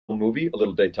movie, a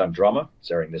little daytime drama.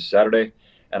 It's airing this Saturday.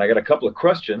 And I got a couple of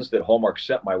questions that Hallmark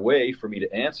sent my way for me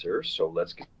to answer. So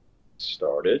let's get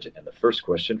started. And the first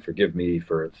question, forgive me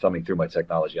for thumbing through my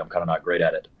technology, I'm kind of not great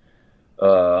at it.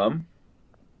 Um,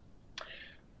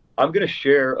 I'm going to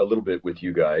share a little bit with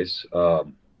you guys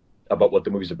about what the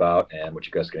movie's about and what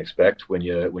you guys can expect when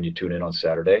you tune in on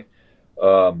Saturday.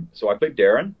 So I played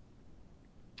Darren,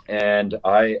 and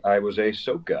I was a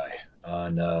soap guy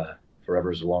on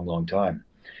Forever is a Long, Long Time,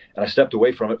 and I stepped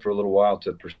away from it for a little while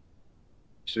to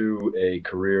pursue a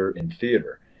career in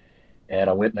theater. And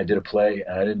I went and I did a play,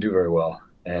 and I didn't do very well.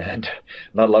 And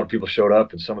not a lot of people showed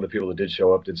up, and some of the people that did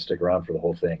show up didn't stick around for the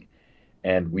whole thing.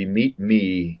 And we meet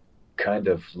me kind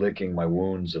of licking my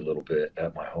wounds a little bit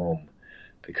at my home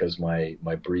because my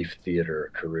brief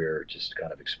theater career just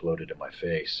kind of exploded in my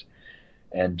face.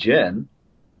 And Jen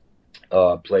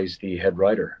plays the head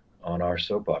writer on our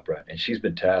soap opera, and she's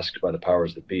been tasked by the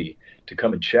powers that be to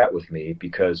come and chat with me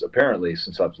because apparently,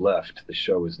 since I've left, the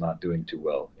show is not doing too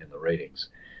well in the ratings.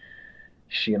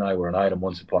 She and I were an item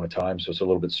once upon a time, so it's a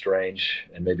little bit strange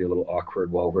and maybe a little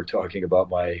awkward while we're talking about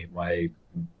my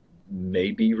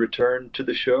maybe return to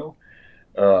the show.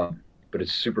 But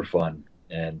it's super fun,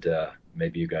 and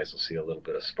maybe you guys will see a little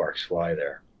bit of sparks fly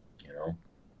there. You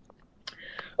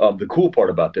know, the cool part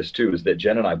about this too is that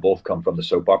Jen and I both come from the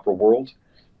soap opera world,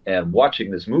 and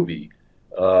watching this movie,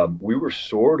 we were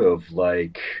sort of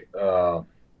like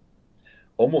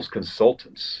almost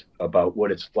consultants about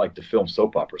what it's like to film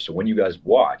soap opera. So when you guys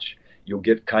watch, you'll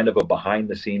get kind of a behind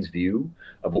the scenes view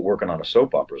of what working on a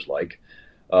soap opera is like.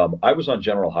 I was on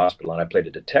General Hospital and I played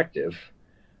a detective.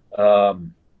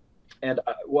 Um,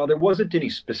 while there wasn't any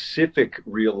specific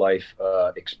real life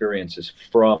experiences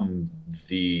from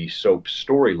the soap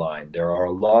storyline, there are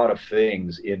a lot of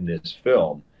things in this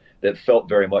film that felt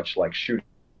very much like shooting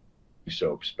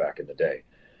soaps back in the day.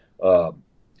 Um,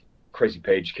 Crazy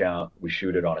page count. We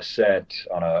shoot it on a set,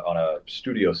 on a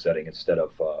studio setting instead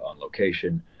of on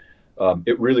location.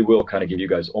 It really will kind of give you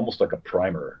guys almost like a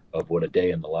primer of what a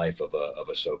day in the life of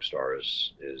a soap star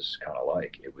is kind of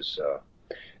like. It was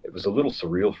a little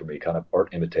surreal for me, kind of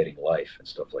art imitating life and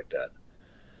stuff like that.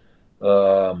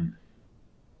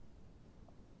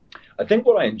 I think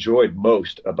what I enjoyed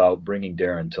most about bringing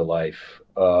Darren to life,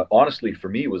 honestly, for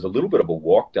me, was a little bit of a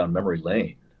walk down memory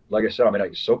lane. Like I said, I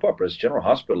mean, soap operas, General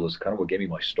Hospital is kind of what gave me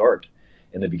my start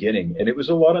in the beginning, and it was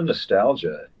a lot of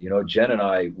nostalgia. You know, Jen and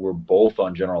I were both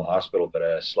on General Hospital, but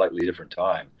at a slightly different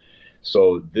time.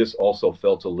 So this also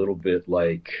felt a little bit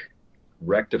like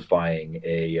rectifying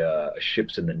a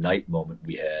ships in the night moment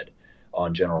we had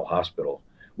on General Hospital,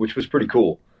 which was pretty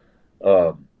cool.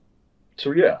 Um,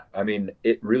 so yeah, I mean,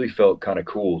 it really felt kind of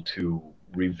cool to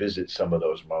revisit some of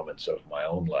those moments of my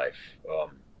own life.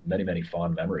 Many, many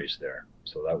fond memories there.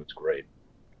 So that was great.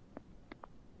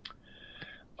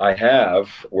 I have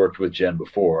worked with Jen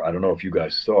before. I don't know if you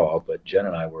guys saw, but Jen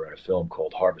and I were in a film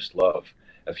called Harvest Love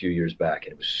a few years back,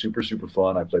 and it was super, super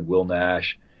fun. I played Will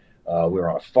Nash. We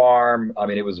were on a farm. I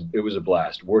mean, it was a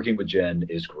blast. Working with Jen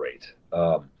is great.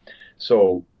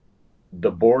 So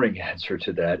the boring answer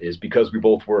to that is because we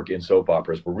both work in soap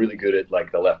operas, we're really good at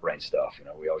like the left brain stuff. You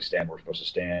know, we always stand where we're supposed to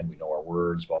stand. We know our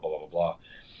words, blah blah blah blah blah.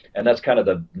 And that's kind of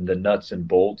the nuts and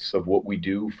bolts of what we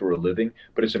do for a living.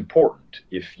 But it's important.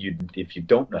 If you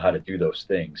don't know how to do those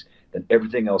things, then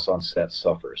everything else on set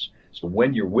suffers. So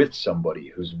when you're with somebody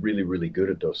who's really really good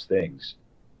at those things,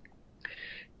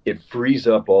 it frees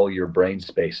up all your brain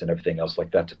space and everything else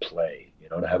like that to play. You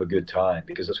know, to have a good time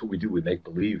because that's what we do. We make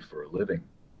believe for a living.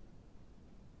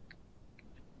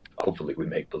 Hopefully we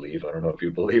make believe. I don't know if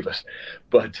you believe us,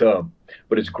 but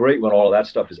it's great when all of that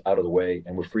stuff is out of the way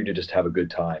and we're free to just have a good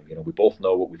time. You know, we both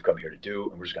know what we've come here to do,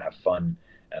 and we're just gonna have fun.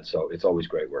 And so it's always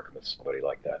great working with somebody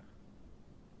like that.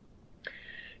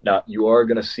 Now you are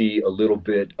gonna see a little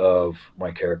bit of my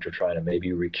character trying to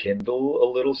maybe rekindle a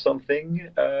little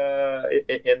something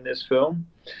in this film,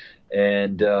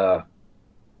 and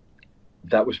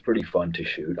that was pretty fun to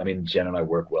shoot. I mean, Jen and I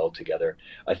work well together.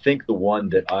 I think the one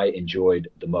that I enjoyed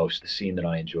the most, the scene that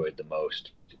I enjoyed the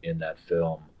most in that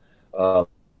film, um,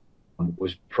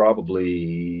 was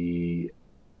probably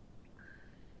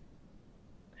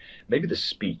maybe the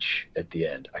speech at the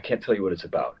end. I can't tell you what it's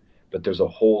about, but there's a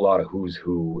whole lot of who's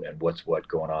who and what's what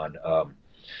going on.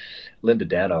 Linda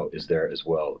Dano is there as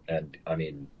well, and I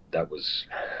mean that was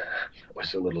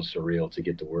was a little surreal to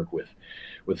get to work with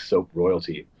soap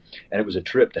royalty. And it was a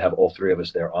trip to have all three of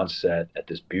us there on set at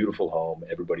this beautiful home.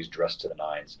 Everybody's dressed to the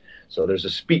nines. So there's a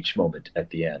speech moment at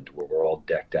the end where we're all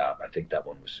decked out. I think that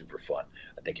one was super fun.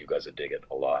 I think you guys would dig it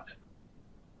a lot.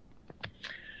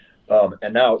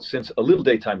 And now, since a little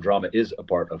daytime drama is a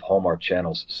part of Hallmark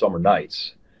Channel's Summer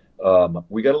Nights,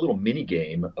 We got a little mini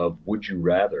game of Would You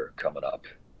Rather coming up,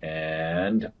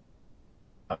 and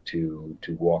to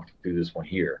walk through this one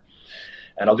here,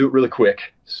 and I'll do it really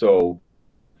quick. So,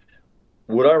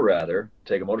 would I rather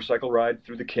take a motorcycle ride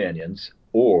through the canyons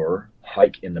or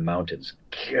hike in the mountains?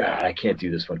 God, I can't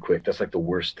do this one quick. That's like the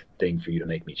worst thing for you to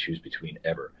make me choose between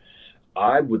ever.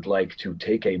 I would like to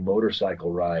take a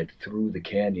motorcycle ride through the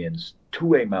canyons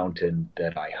to a mountain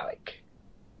that I hike.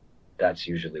 That's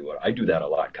usually what I do that a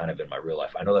lot kind of in my real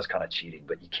life. I know that's kind of cheating,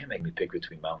 but you can't make me pick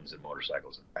between mountains and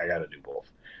motorcycles. I got to do both.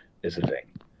 It's a thing.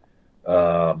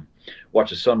 Um,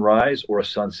 Watch a sunrise or a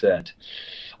sunset.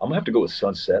 I'm gonna have to go with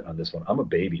sunset on this one. I'm a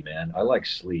baby, man. I like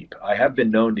sleep. I have been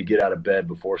known to get out of bed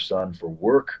before sun for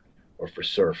work or for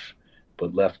surf,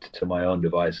 but left to my own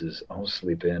devices, I'll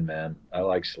sleep in, man. I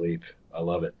like sleep. I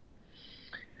love it.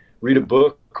 Read a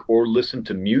book or listen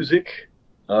to music.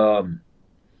 Um,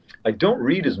 I don't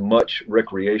read as much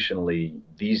recreationally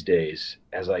these days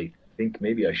as I think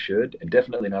maybe I should, and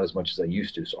definitely not as much as I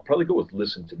used to. So I'll probably go with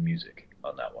listen to music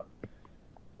on that one.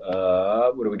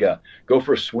 What do we got? Go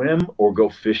for a swim or go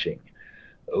fishing?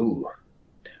 Oh,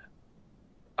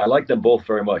 I like them both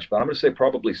very much, but I'm going to say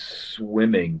probably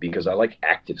swimming because I like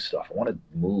active stuff. I want to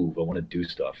move. I want to do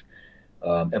stuff.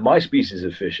 And my species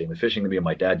of fishing, the fishing that me and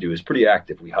my dad do, is pretty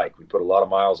active. We hike. We put a lot of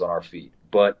miles on our feet,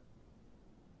 but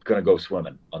going to go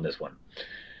swimming on this one.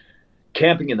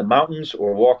 Camping in the mountains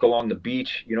or walk along the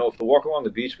beach. You know, if the walk along the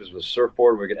beach was with a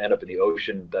surfboard, we're going to end up in the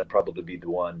ocean. That'd probably be the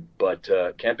one. But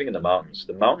camping in the mountains.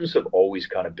 The mountains have always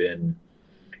kind of been,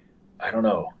 I don't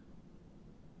know,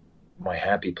 my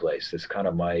happy place. It's kind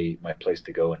of my place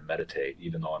to go and meditate,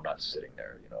 even though I'm not sitting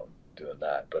there, doing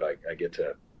that. But I get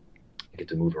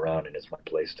to move around, and it's my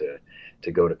place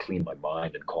to go to clean my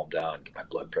mind and calm down, get my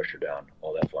blood pressure down,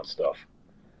 all that fun stuff.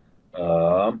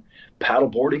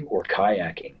 Paddleboarding or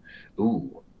kayaking?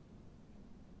 Ooh,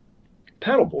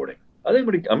 paddleboarding. I think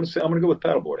I'm gonna go with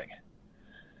paddleboarding.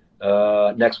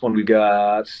 Next one we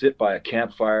got sit by a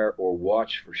campfire or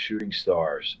watch for shooting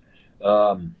stars.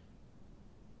 Um,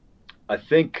 I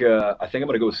think I'm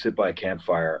gonna go sit by a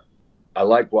campfire. I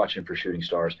like watching for shooting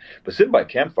stars, but sitting by a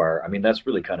campfire, I mean, that's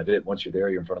really kind of it. Once you're there,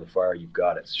 you're in front of the fire, you've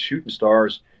got it. Shooting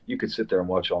stars, you could sit there and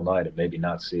watch all night and maybe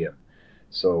not see them.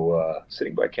 So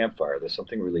sitting by a campfire, there's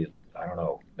something really, I don't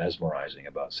know, mesmerizing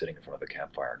about sitting in front of a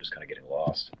campfire and just kind of getting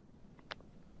lost.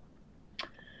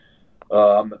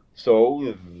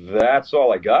 So that's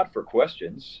all I got for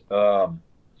questions. I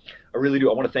really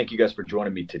do. I want to thank you guys for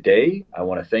joining me today. I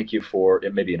want to thank you for,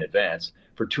 maybe in advance,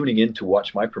 for tuning in to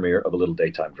watch my premiere of A Little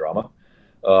Daytime Drama.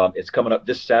 It's coming up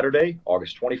this Saturday,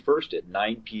 August 21st at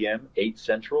 9 p.m., 8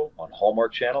 Central on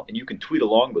Hallmark Channel. And you can tweet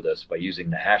along with us by using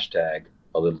the hashtag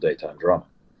A Little Daytime Drama.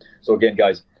 So again,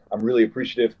 guys, I'm really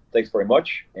appreciative. Thanks very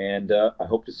much. And I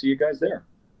hope to see you guys there.